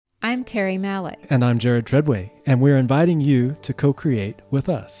I'm Terri Malik. And I'm Jared Treadway, and we're inviting you to co-create with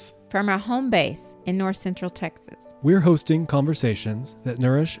us. From our home base in North Central Texas. We're hosting conversations that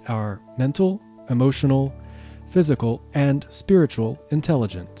nourish our mental, emotional, physical, and spiritual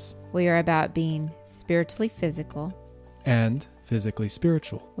intelligence. We are about being spiritually physical. And physically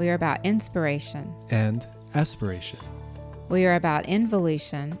spiritual. We are about inspiration. And aspiration. We are about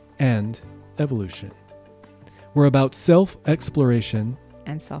involution. And evolution. We're about self-exploration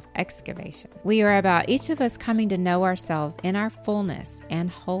and self-excavation. We are about each of us coming to know ourselves in our fullness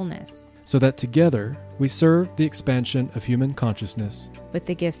and wholeness, so that together we serve the expansion of human consciousness with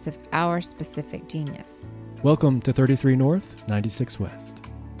the gifts of our specific genius. Welcome to 33 North, 96 West.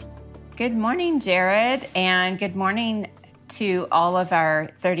 Good morning, Jared, and good morning to all of our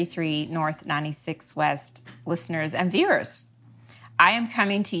 33 North, 96 West listeners and viewers. I am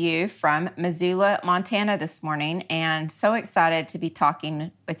coming to you from Missoula, Montana this morning, and so excited to be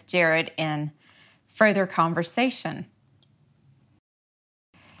talking with Jared in further conversation.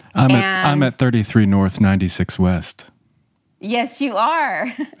 I'm at 33 North, 96 West. Yes, you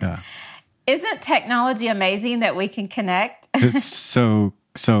are. Yeah. Isn't technology amazing that we can connect? It's so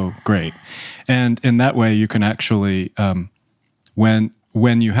great. And in that way, you can actually, when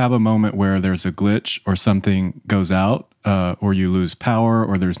you have a moment where there's a glitch or something goes out, or you lose power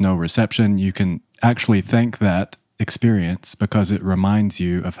or there's no reception, you can actually thank that experience because it reminds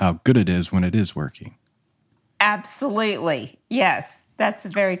you of how good it is when it is working. Absolutely. Yes, that's a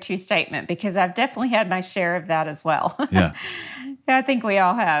very true statement because I've definitely had my share of that as well. Yeah. I think we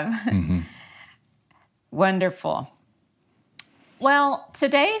all have. Mm-hmm. Wonderful. Well,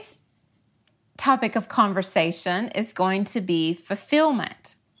 today's topic of conversation is going to be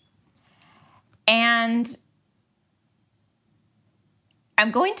fulfillment. And I'm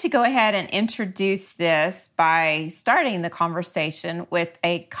going to go ahead and introduce this by starting the conversation with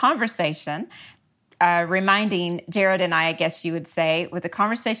a conversation, reminding Jared and I guess you would say, with a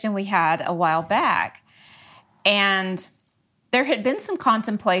conversation we had a while back. And there had been some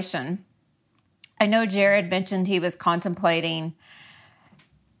contemplation. I know Jared mentioned he was contemplating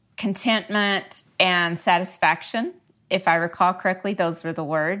contentment and satisfaction. If I recall correctly, those were the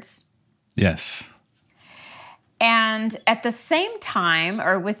words. Yes. And at the same time,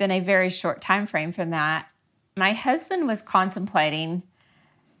 or within a very short time frame from that, my husband was contemplating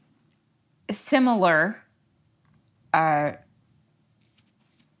similar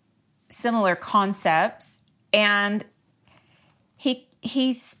concepts, and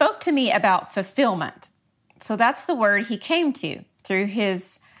he spoke to me about fulfillment. So that's the word he came to through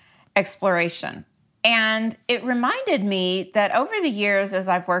his exploration. And it reminded me that over the years, as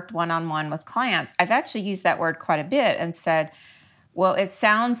I've worked one-on-one with clients, I've actually used that word quite a bit and said, well, it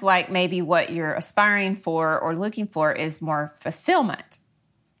sounds like maybe what you're aspiring for or looking for is more fulfillment.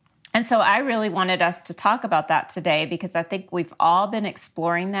 And so I really wanted us to talk about that today because I think we've all been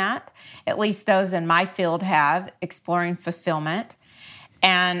exploring that, at least those in my field have, exploring fulfillment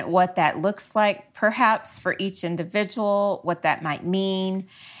and what that looks like perhaps for each individual, what that might mean.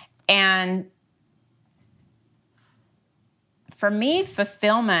 And for me,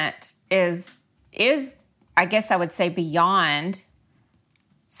 fulfillment is, I guess I would say, beyond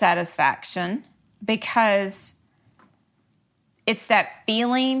satisfaction because it's that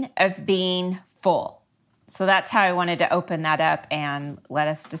feeling of being full. So that's how I wanted to open that up and let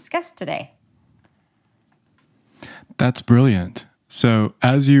us discuss today. That's brilliant. So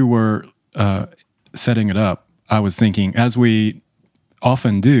as you were setting it up, I was thinking, as we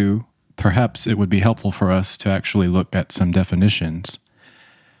often do, perhaps it would be helpful for us to actually look at some definitions.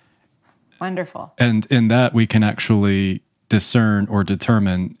 Wonderful. And in that, we can actually discern or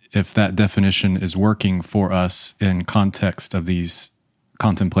determine if that definition is working for us in context of these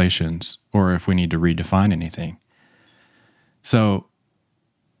contemplations, or if we need to redefine anything. So,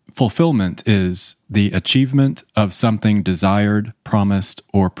 fulfillment is the achievement of something desired, promised,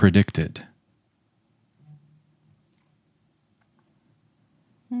 or predicted.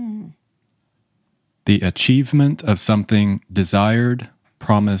 The achievement of something desired,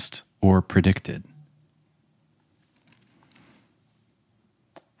 promised, or predicted.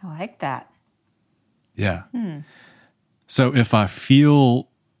 I like that. Yeah. So if I feel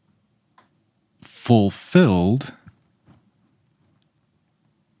fulfilled,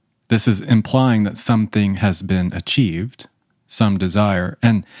 this is implying that something has been achieved, some desire.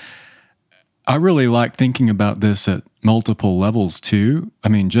 And I really like thinking about this at multiple levels too. I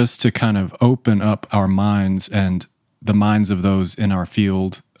mean, just to kind of open up our minds and the minds of those in our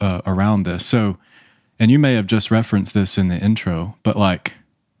field around this. So, and you may have just referenced this in the intro, but like,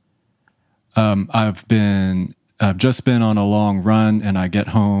 I've been I've just been on a long run and I get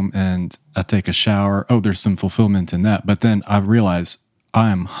home and I take a shower. Oh, there's some fulfillment in that. But then I realize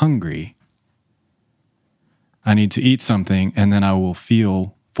I'm hungry. I need to eat something, and then I will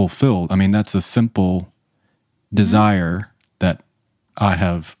feel fulfilled. I mean, that's a simple desire that I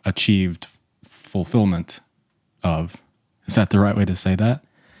have achieved fulfillment of. Is that the right way to say that?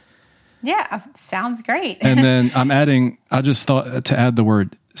 Yeah, sounds great. And then I just thought to add the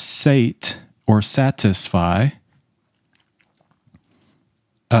word sate or satisfy.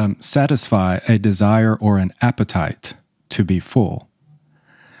 Satisfy a desire or an appetite to be full.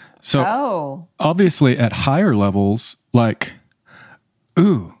 So obviously at higher levels, like,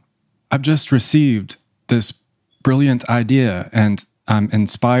 ooh, I've just received this brilliant idea and I'm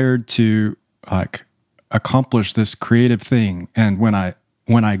inspired to like accomplish this creative thing. And when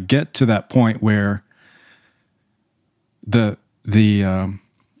I get to that point where the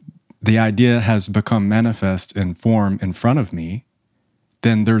idea has become manifest in form in front of me,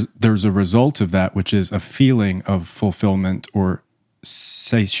 then there's a result of that, which is a feeling of fulfillment or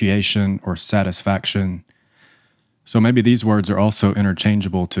satiation or satisfaction. So maybe these words are also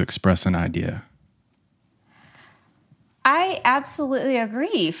interchangeable to express an idea. I absolutely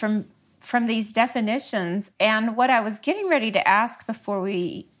agree from these definitions. And what I was getting ready to ask before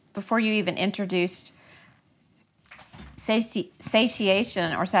you even introduced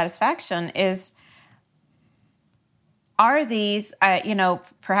satiation or satisfaction is, are these,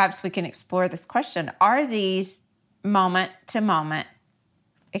 perhaps we can explore this question, are these moment-to-moment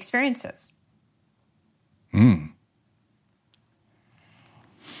experiences? In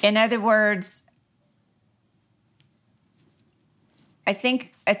other words, I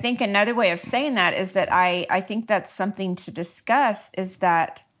think another way of saying that is that I think that's something to discuss, is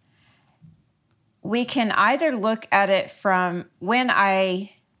that we can either look at it from when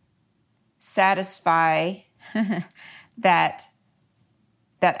I satisfy that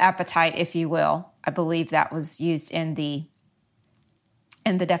appetite, if you will. I believe that was used in the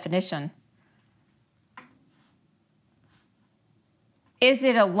definition. Is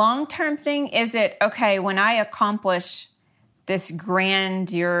it a long-term thing? Is it, okay, when I accomplish this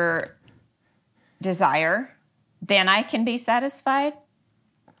grandeur desire, then I can be satisfied?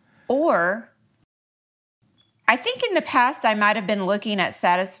 Or I think in the past I might have been looking at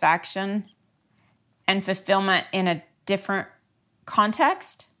satisfaction and fulfillment in a different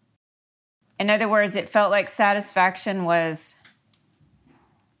context. In other words, it felt like satisfaction was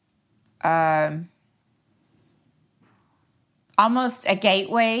almost a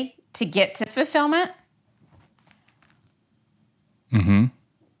gateway to get to fulfillment. Mm-hmm.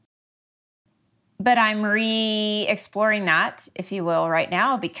 But I'm re-exploring that, if you will, right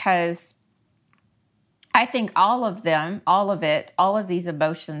now, because I think all of them, all of it, all of these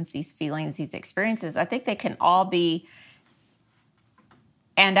emotions, these feelings, these experiences, I think they can all be,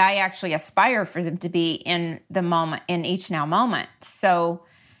 and I actually aspire for them to be in the moment, in each now moment. So,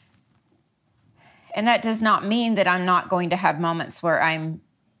 and that does not mean that I'm not going to have moments where I'm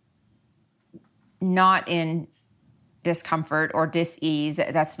not in discomfort or dis-ease.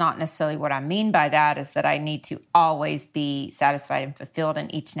 That's not necessarily what I mean by that, is that I need to always be satisfied and fulfilled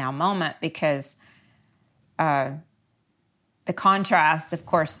in each now moment, because the contrast, of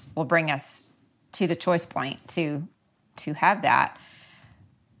course, will bring us to the choice point to have that.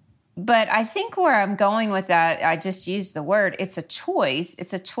 But I think where I'm going with that, I just used the word, it's a choice.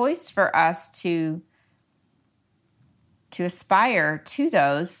 It's a choice for us to aspire to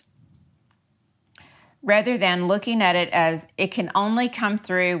those, rather than looking at it as it can only come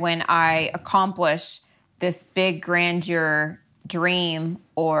through when I accomplish this big grandeur dream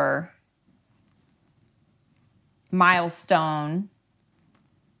or milestone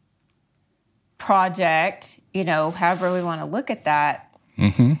project, however we want to look at that.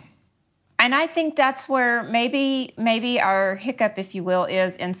 Mm-hmm. And I think that's where maybe our hiccup, if you will,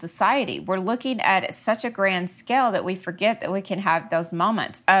 is in society. We're looking at such a grand scale that we forget that we can have those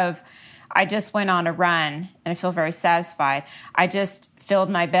moments of, I just went on a run and I feel very satisfied. I just filled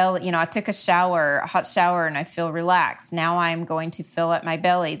my belly. I took a hot shower, and I feel relaxed. Now I'm going to fill up my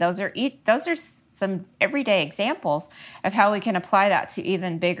belly. Those are some everyday examples of how we can apply that to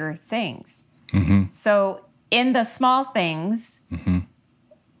even bigger things. Mm-hmm. So in the small things, mm-hmm.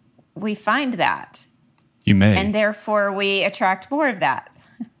 we find that. You may. And therefore we attract more of that.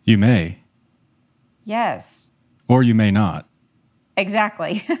 You may. Yes. Or you may not.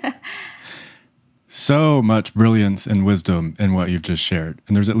 Exactly. So much brilliance and wisdom in what you've just shared.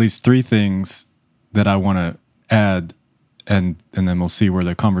 And there's at least 3 things that I want to add, and then we'll see where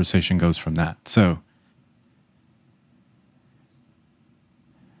the conversation goes from that. So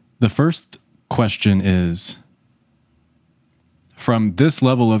the first question is, from this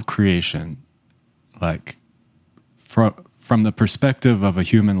level of creation, like from the perspective of a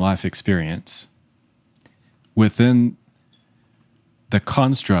human life experience, within the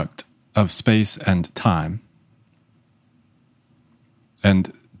construct of space and time,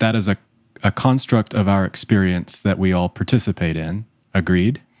 and that is a construct of our experience that we all participate in.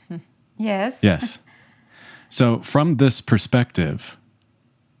 Agreed? Yes. Yes. So from this perspective,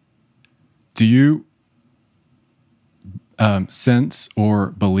 do you sense or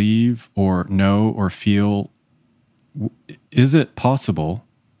believe or know or feel, is it possible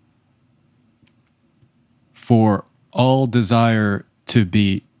for all desire to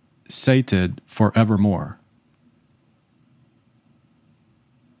be sated forevermore?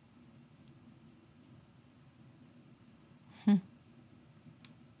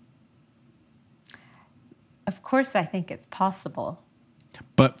 Of course, I think it's possible.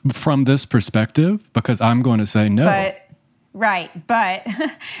 But from this perspective, because I'm going to say no. But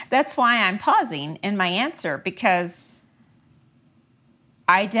that's why I'm pausing in my answer, because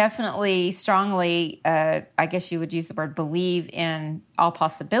I definitely strongly, I guess you would use the word believe in all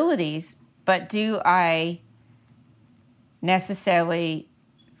possibilities, but do I necessarily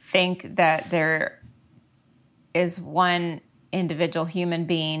think that there is one individual human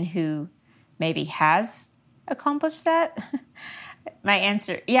being who maybe has accomplished that? My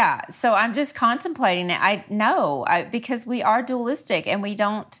answer, yeah. So I'm just contemplating it. I know, because we are dualistic, and we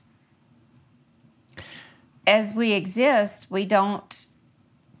don't, as we exist, we don't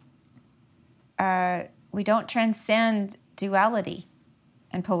transcend duality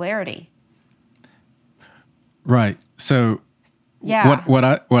and polarity. Right. So yeah.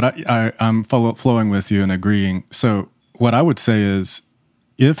 I'm flowing with you and agreeing. So what I would say is,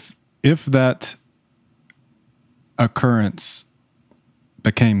 if that occurrence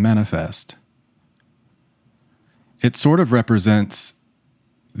became manifest, it sort of represents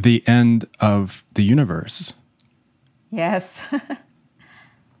the end of the universe. Yes.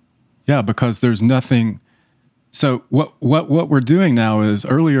 Yeah, because there's nothing. So what we're doing now is,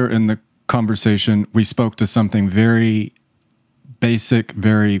 earlier in the conversation, we spoke to something very basic,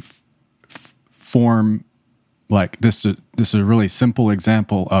 very form, like this is a really simple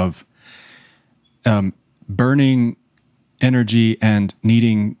example of burning energy and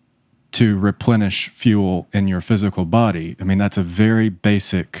needing to replenish fuel in your physical body. I mean, that's a very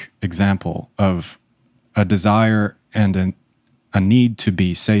basic example of a desire and a need to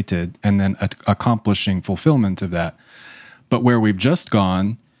be sated, and then accomplishing fulfillment of that. But where we've just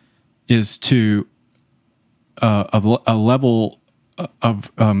gone is to a level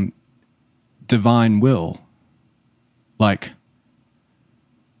of divine will. Like,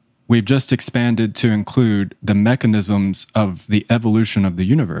 we've just expanded to include the mechanisms of the evolution of the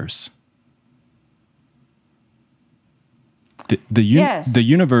universe. Yes. The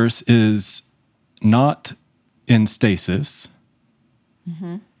universe is not in stasis.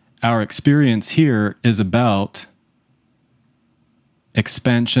 Mm-hmm. Our experience here is about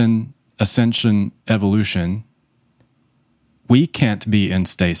expansion, ascension, evolution. We can't be in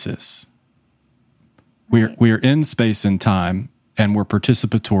stasis. Right. We're in space and time, and we're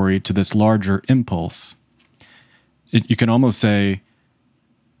participatory to this larger impulse. You can almost say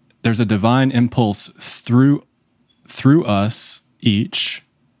there's a divine impulse through us each.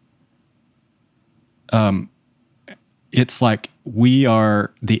 It's like we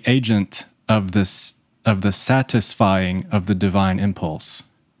are the agent of the satisfying of the divine impulse.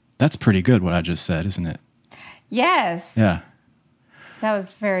 That's pretty good, what I just said, isn't it? Yes. Yeah. That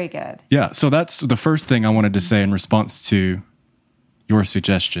was very good. Yeah, so that's the first thing I wanted to say in response to your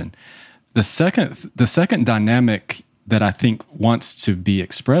suggestion. The second dynamic that I think wants to be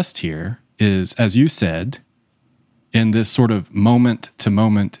expressed here is, as you said, in this sort of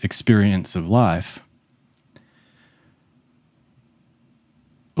moment-to-moment experience of life,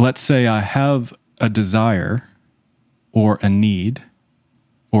 let's say I have a desire or a need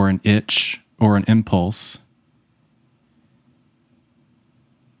or an itch or an impulse,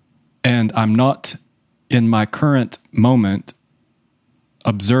 and I'm not in my current moment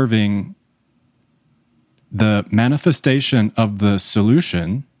observing the manifestation of the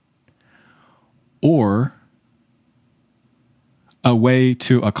solution or a way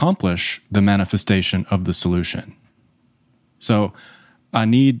to accomplish the manifestation of the solution. So I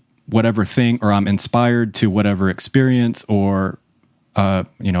need whatever thing, or I'm inspired to whatever experience, or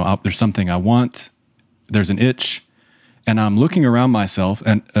there's something I want, there's an itch, and I'm looking around myself,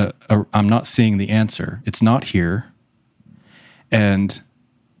 and I'm not seeing the answer. It's not here, and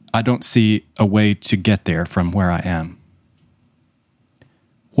I don't see a way to get there from where I am.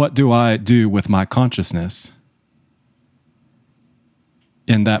 What do I do with my consciousness?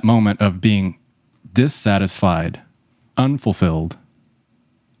 in that moment of being dissatisfied, unfulfilled,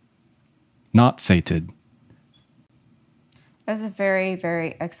 not sated? That's a very,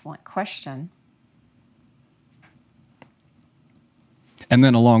 very excellent question. And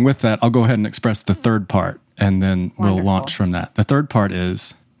then along with that, I'll go ahead and express the third part, and then we'll Wonderful. launch from that. The third part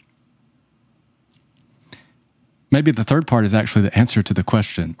is, maybe the third part is actually the answer to the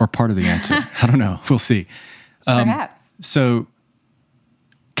question, or part of the answer. I don't know. We'll see. Perhaps. So,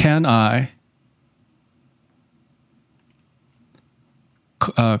 can I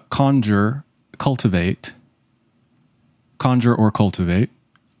conjure or cultivate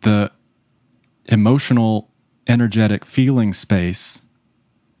the emotional, energetic feeling space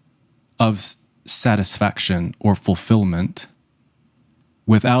of satisfaction or fulfillment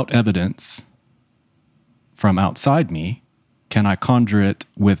without evidence from outside me? Can I conjure it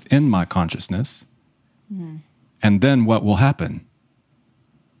within my consciousness? Mm-hmm. And then what will happen?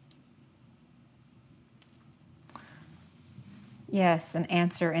 Yes, an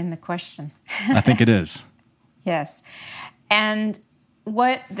answer in the question. I think it is. Yes. And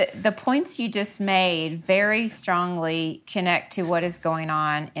what the points you just made very strongly connect to what is going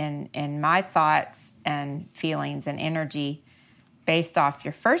on in my thoughts and feelings and energy based off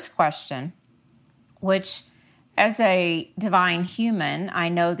your first question, which, as a divine human, I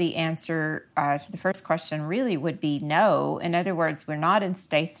know the answer to the first question really would be no. In other words, we're not in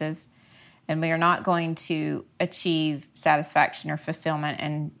stasis, and we are not going to achieve satisfaction or fulfillment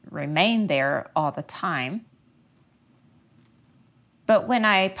and remain there all the time. But when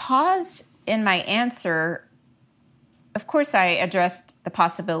I paused in my answer, of course I addressed the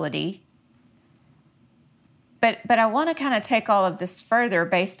possibility. But I want to kind of take all of this further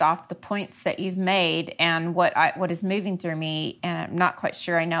based off the points that you've made and what is moving through me. And I'm not quite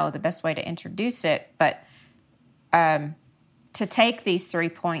sure I know the best way to introduce it, but to take these 3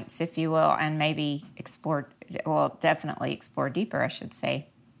 points, if you will, and maybe definitely explore deeper, I should say.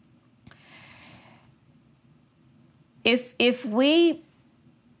 If we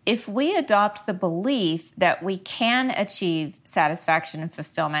adopt the belief that we can achieve satisfaction and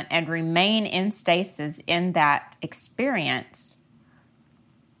fulfillment and remain in stasis in that experience,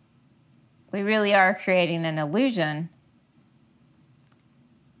 we really are creating an illusion,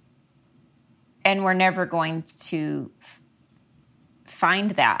 and we're never going to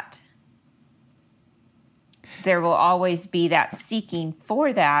find that. There will always be that seeking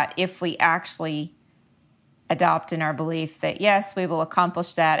for that if we actually adopt in our belief that, yes, we will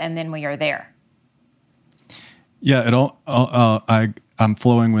accomplish that, and then we are there. Yeah, I'm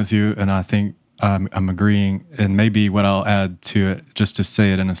flowing with you, and I think I'm agreeing. And maybe what I'll add to it, just to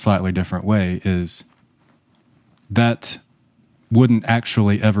say it in a slightly different way, is that wouldn't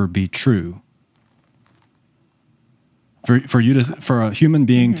actually ever be true. For a human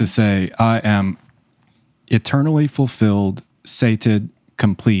being to say, I am eternally fulfilled, sated,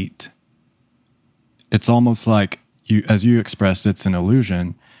 complete, it's almost like as you expressed, it's an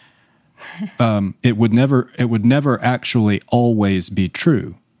illusion. It would never actually always be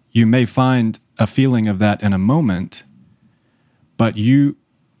true. You may find a feeling of that in a moment, but you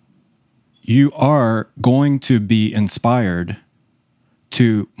are going to be inspired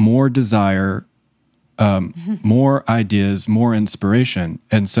to more desire, more ideas, more inspiration.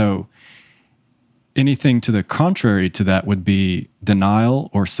 And so anything to the contrary to that would be denial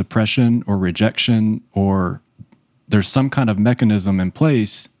or suppression or rejection, or there's some kind of mechanism in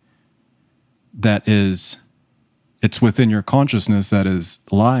place that it's within your consciousness that is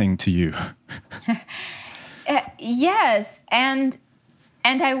lying to you. Yes, and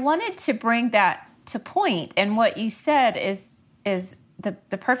I wanted to bring that to point, and what you said is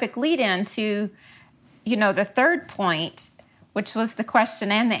the perfect lead-in to, the third point, which was the question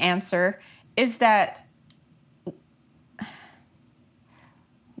and the answer, is that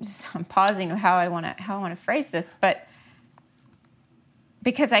I'm pausing how I want to phrase this, but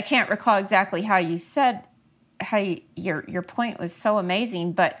because I can't recall exactly how you said your point was so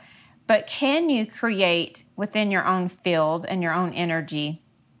amazing, but can you create within your own field and your own energy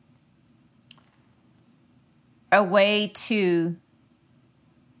a way to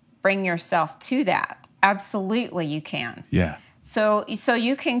bring yourself to that? Absolutely, you can. Yeah. So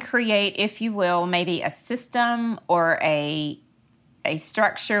you can create, if you will, maybe a system or a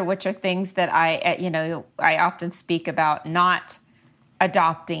structure, which are things that I often speak about not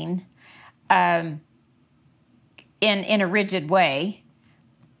adopting in a rigid way.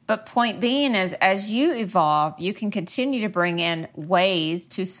 But point being is, as you evolve, you can continue to bring in ways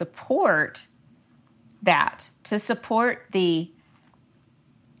to support that, to support the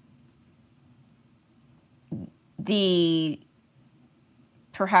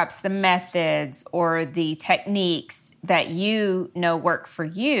perhaps the methods or the techniques that you know work for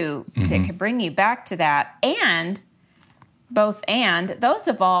you to bring you back to that. And those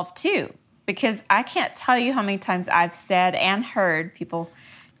evolve too. Because I can't tell you how many times I've said and heard people,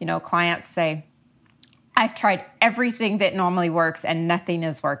 clients say, I've tried everything that normally works and nothing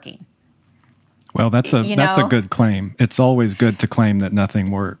is working. Well, that's a good claim. It's always good to claim that nothing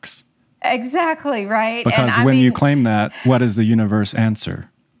works. Exactly, right? Because when you claim that, what does the universe answer?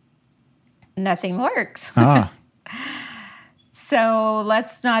 Nothing works. Ah. So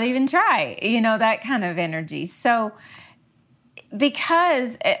let's not even try, that kind of energy. So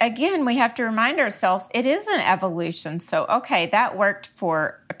because, again, we have to remind ourselves it is an evolution. So, okay, that worked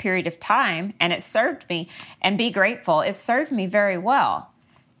for a period of time and it served me. And be grateful. It served me very well.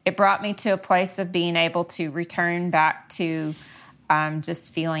 It brought me to a place of being able to return back to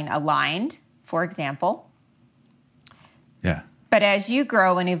just feeling aligned, for example. Yeah. But as you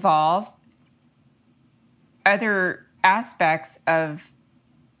grow and evolve, other aspects of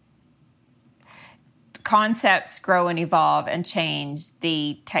concepts grow and evolve and change.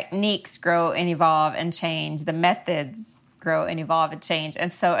 The techniques grow and evolve and change. The methods grow and evolve and change.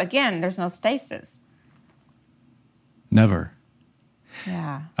 And so, again, there's no stasis. Never.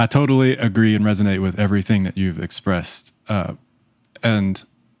 Yeah. I totally agree and resonate with everything that you've expressed. And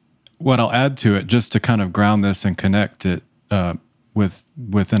what I'll add to it, just to kind of ground this and connect it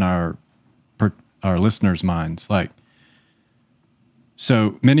within our listeners' minds,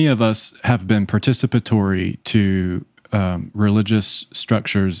 so many of us have been participatory to religious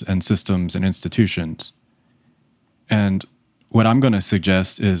structures and systems and institutions. And what I'm going to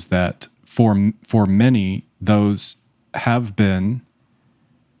suggest is that for many, those have been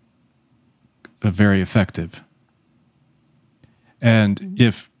very effective. And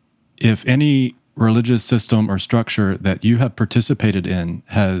if any religious system or structure that you have participated in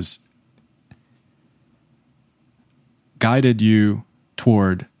has guided you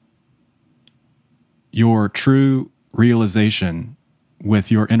toward your true realization with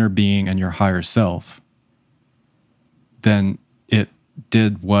your inner being and your higher self, then it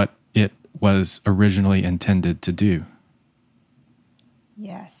did what it was originally intended to do.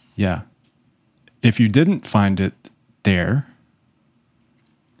 Yes. Yeah. If you didn't find it there,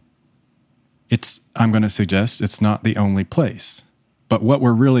 I'm going to suggest it's not the only place. But what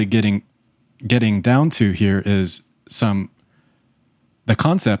we're really getting down to here is the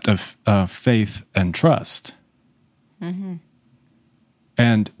concept of faith and trust. Mm-hmm.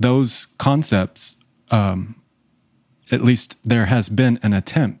 And those concepts, at least there has been an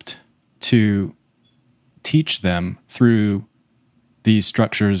attempt to teach them through these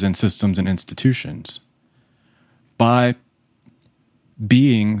structures and systems and institutions by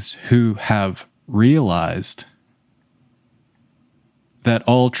beings who have realized that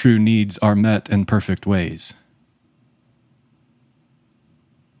all true needs are met in perfect ways.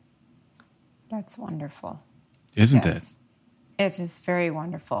 That's wonderful. Isn't it? It is very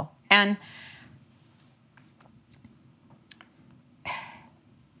wonderful. And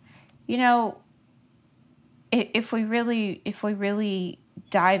if we really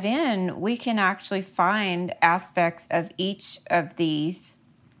dive in, we can actually find aspects of each of these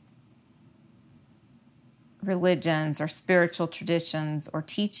religions or spiritual traditions or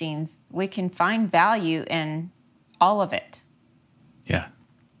teachings. We can find value in all of it. Yeah.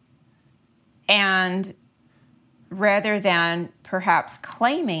 And rather than perhaps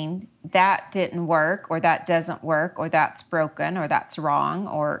claiming that didn't work or that doesn't work or that's broken or that's wrong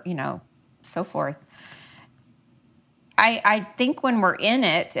or, so forth. I think when we're in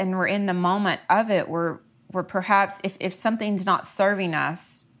it and we're in the moment of it, we're perhaps, if something's not serving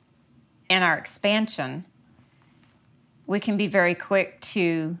us in our expansion, we can be very quick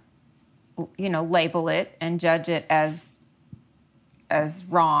to, label it and judge it as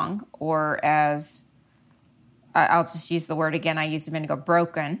wrong or as, I'll just use the word again I used a minute ago,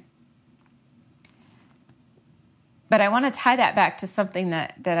 broken. But I want to tie that back to something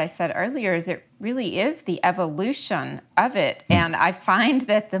that I said earlier, is it really is the evolution of it. And I find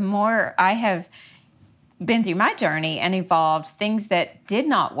that the more I have been through my journey and evolved, things that did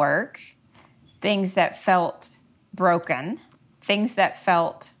not work, things that felt broken, things that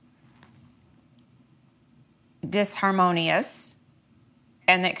felt disharmonious,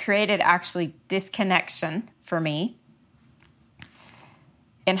 and that created actually disconnection for me.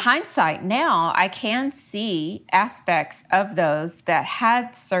 In hindsight, now I can see aspects of those that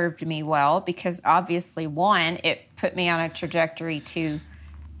had served me well because obviously, one, it put me on a trajectory to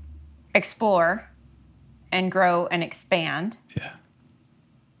explore and grow and expand. Yeah.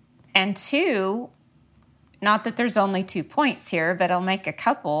 And two, not that there's only 2 points here, but I'll make a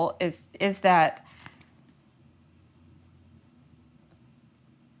couple, is that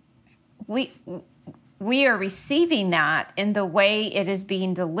we are receiving that in the way it is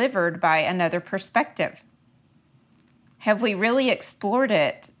being delivered by another perspective. Have we really explored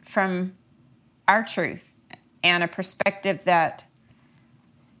it from our truth and a perspective that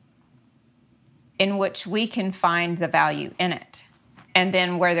in which we can find the value in it? And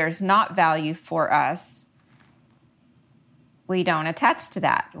then where there's not value for us, we don't attach to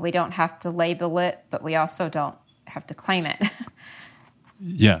that. We don't have to label it, but we also don't have to claim it.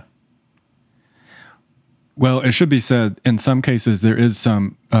 Yeah. Well, it should be said, in some cases, there is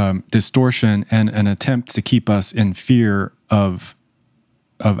some distortion and an attempt to keep us in fear of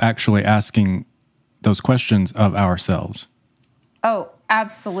actually asking those questions of ourselves. Oh,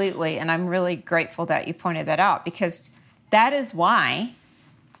 absolutely. And I'm really grateful that you pointed that out, because that is why,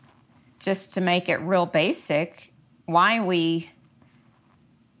 just to make it real basic, why we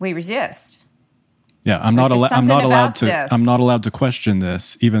resist. Yeah, I'm not allowed to question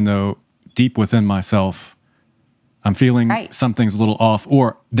this, even though deep within myself, I'm feeling something's a little off,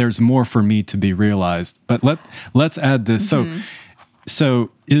 or there's more for me to be realized. But let's add this. Mm-hmm. So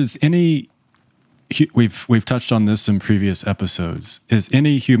is any, we've touched on this in previous episodes, is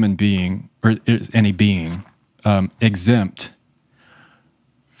any human being, or is any being exempt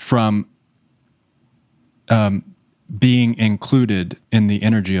from being included in the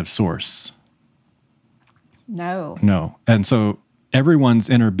energy of source? No. And so everyone's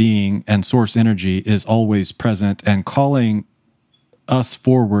inner being and source energy is always present and calling us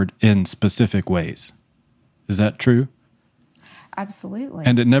forward in specific ways. Is that true? Absolutely.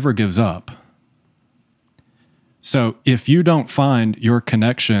 And it never gives up. So if you don't find your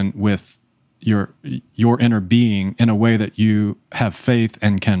connection with your inner being in a way that you have faith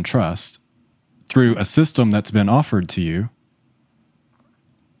and can trust through a system that's been offered to you,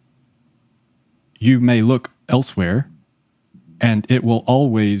 you may look elsewhere, and it will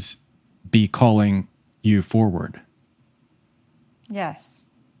always be calling you forward. Yes.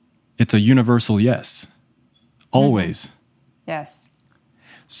 It's a universal yes. Always. Mm-hmm. Yes.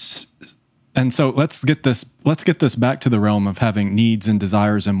 And so let's get this back to the realm of having needs and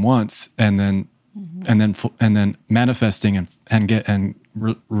desires and wants, and then manifesting and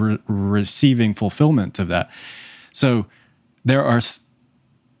receiving fulfillment of that. So there are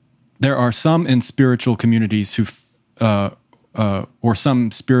some in spiritual communities who or some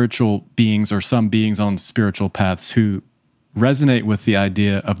spiritual beings or some beings on spiritual paths who resonate with the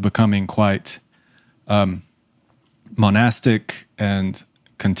idea of becoming quite monastic and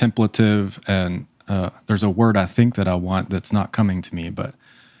contemplative, and there's a word I think that I want that's not coming to me, but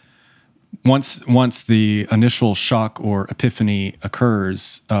once the initial shock or epiphany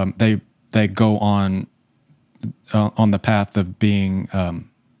occurs, they go on the path of being.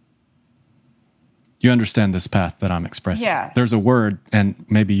 You understand this path that I'm expressing. Yes. There's a word, and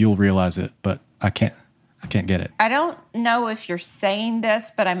maybe you'll realize it, but I can't get it. I don't know if you're saying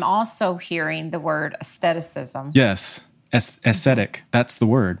this, but I'm also hearing the word aestheticism. Yes. Aesthetic. That's the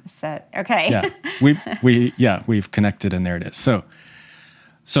word. Okay. Yeah. We've connected, and there it is.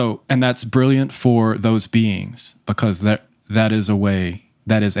 So, and that's brilliant for those beings, because that is a way.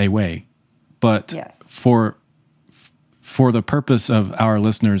 But yes. For the purpose of our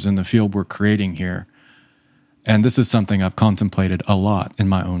listeners in the field we're creating here, and this is something I've contemplated a lot in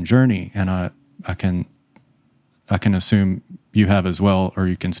my own journey, and I can assume you have as well, or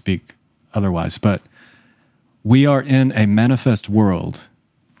you can speak otherwise, but we are in a manifest world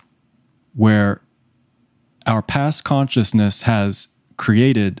where our past consciousness has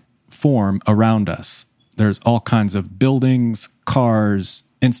created form around us. There's all kinds of buildings, cars,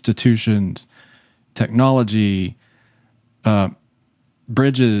 institutions, technology,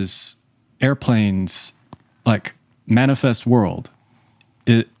 bridges, airplanes, like manifest world.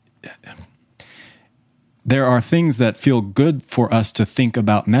 There are things that feel good for us to think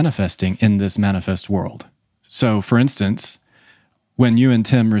about manifesting in this manifest world. So, for instance, when you and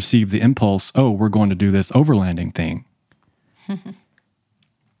Tim received the impulse, we're going to do this overlanding thing,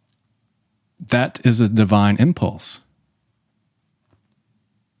 that is a divine impulse.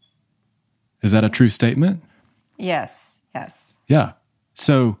 Is that a true statement? Yes. Yeah.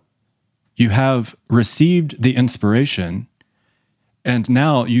 So you have received the inspiration, and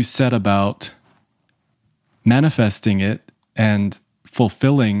now you set about manifesting it and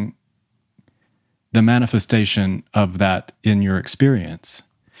fulfilling the manifestation of that in your experience.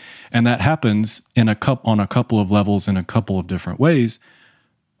 And that happens on a couple of levels in a couple of different ways.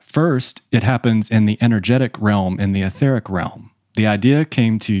 First, it happens in the energetic realm, in the etheric realm. The idea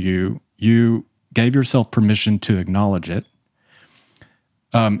came to you, you gave yourself permission to acknowledge it.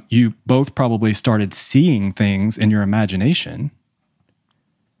 You both probably started seeing things in your imagination.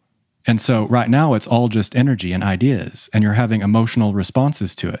 And so right now it's all just energy and ideas, and you're having emotional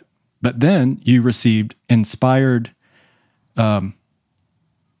responses to it. But then you received inspired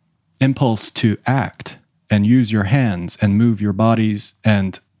impulse to act and use your hands and move your bodies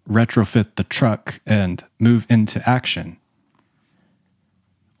and retrofit the truck and move into action.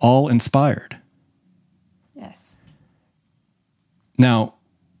 All inspired. Yes. Now,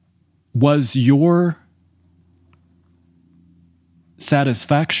 was your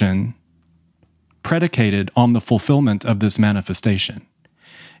satisfaction predicated on the fulfillment of this manifestation?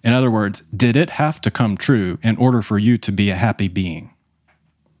 In other words, did it have to come true in order for you to be a happy being?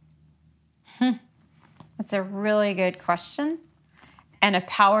 That's a really good question, and a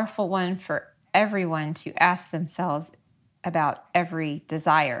powerful one for everyone to ask themselves about every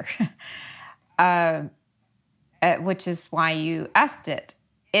desire, which is why you asked it.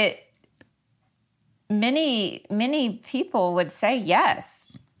 Many people would say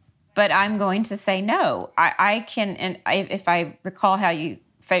yes, but I'm going to say no. If I recall how you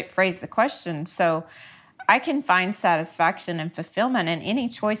phrased the question, so I can find satisfaction and fulfillment in any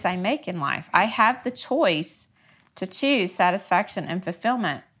choice I make in life. I have the choice to choose satisfaction and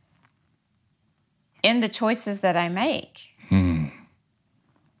fulfillment in the choices that I make.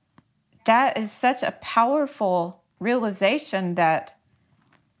 That is such a powerful realization that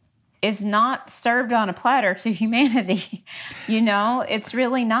is not served on a platter to humanity. It's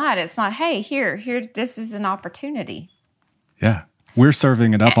really not. It's not, hey, here, this is an opportunity. Yeah. We're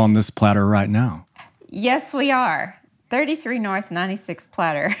serving it up on this platter right now. Yes, we are. 33 North, 96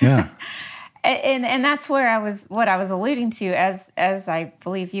 platter. Yeah. and that's what I was alluding to, as I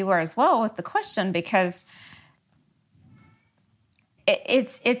believe you were as well, with the question, because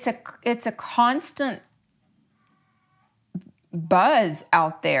it's a constant buzz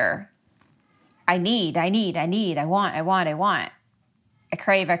out there. I need, I want. I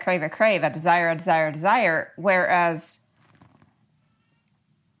crave, I desire. Whereas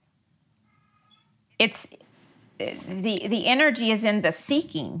it's the energy is in the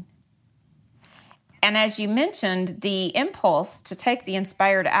seeking. And as you mentioned, the impulse to take the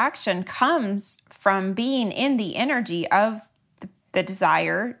inspired action comes from being in the energy of the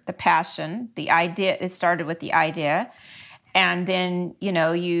desire, the passion, the idea. It started with the idea. And then,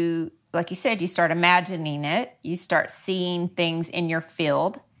 you, like you said, you start imagining it. You start seeing things in your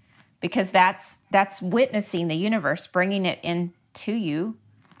field, because that's witnessing the universe, bringing it into you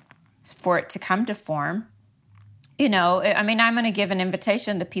for it to come to form. I'm going to give an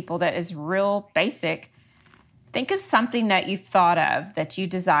invitation to people that is real basic. Think of something that you've thought of that you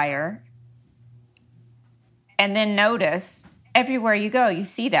desire, and then notice everywhere you go, you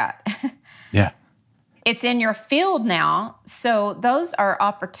see that. Yeah. It's in your field now. So those are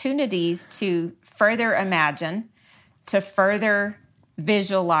opportunities to further imagine, to further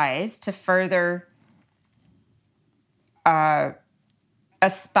visualize, to further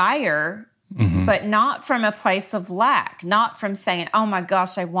aspire, but not from a place of lack, not from saying, oh my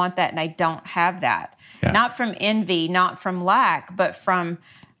gosh, I want that and I don't have that. Yeah. Not from envy, not from lack, but from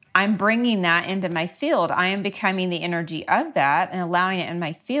I'm bringing that into my field. I am becoming the energy of that and allowing it in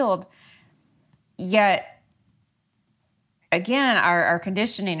my field. Yet, again, our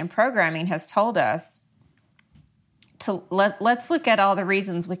conditioning and programming has told us to let's look at all the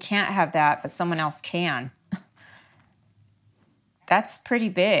reasons we can't have that, but someone else can. That's pretty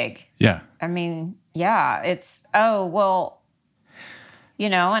big. Yeah. It's, oh, well,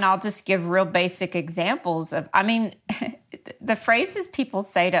 and I'll just give real basic examples of, the phrases people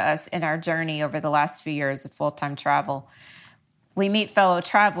say to us in our journey over the last few years of full-time travel. We meet fellow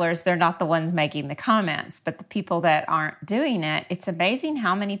travelers. They're not the ones making the comments, but the people that aren't doing it, it's amazing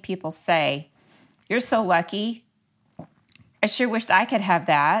how many people say, you're so lucky. I sure wished I could have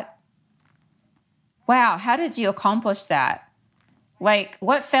that. Wow, how did you accomplish that? Like,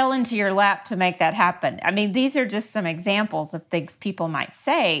 what fell into your lap to make that happen? These are just some examples of things people might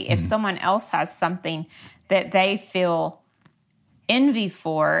say if someone else has something that they feel envy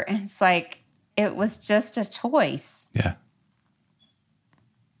for. And it's like, it was just a choice. Yeah.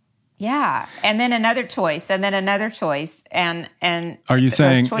 Yeah. And then another choice, and then another choice. And are you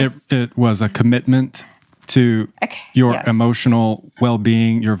saying it was a commitment to your emotional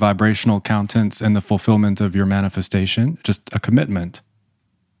well-being, your vibrational countenance, and the fulfillment of your manifestation? Just a commitment.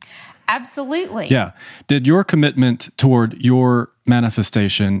 Absolutely. Yeah. Did your commitment toward your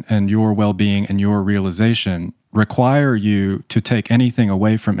manifestation and your well-being and your realization require you to take anything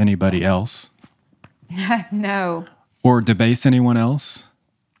away from anybody else? No. Or debase anyone else?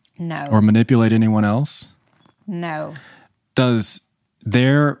 No. Or manipulate anyone else? No. Is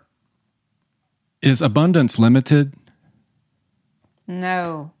abundance limited?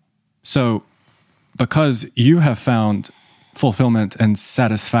 No. So, because you have found fulfillment and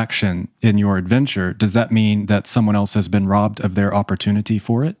satisfaction in your adventure, does that mean that someone else has been robbed of their opportunity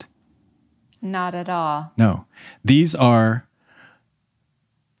for it? Not at all. No. These are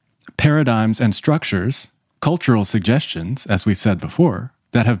paradigms and structures, cultural suggestions, as we've said before,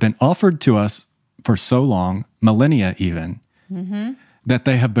 that have been offered to us for so long, millennia even, that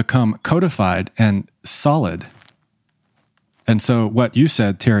they have become codified and solid. And so what you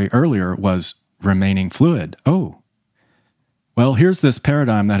said, Terri, earlier was remaining fluid. Oh, well, here's this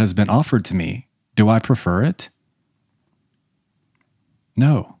paradigm that has been offered to me. Do I prefer it?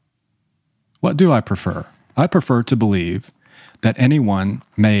 No. What do I prefer? I prefer to believe that anyone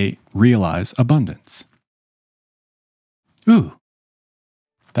may realize abundance. Ooh,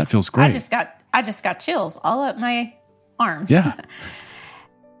 that feels great. I just got chills all up my arms. Yeah.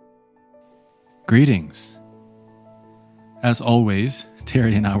 Greetings. As always,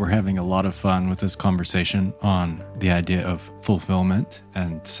 Terri and I were having a lot of fun with this conversation on the idea of fulfillment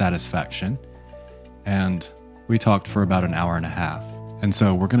and satisfaction. And we talked for about an hour and a half. And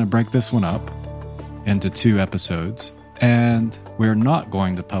so we're going to break this one up into 2 episodes. And we're not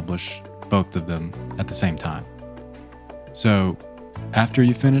going to publish both of them at the same time. So after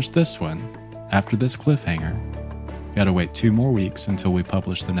you finish this one, after this cliffhanger, you got to wait 2 more weeks until we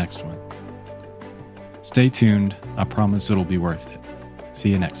publish the next one. Stay tuned. I promise it'll be worth it. See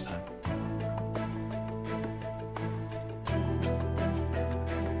you next time.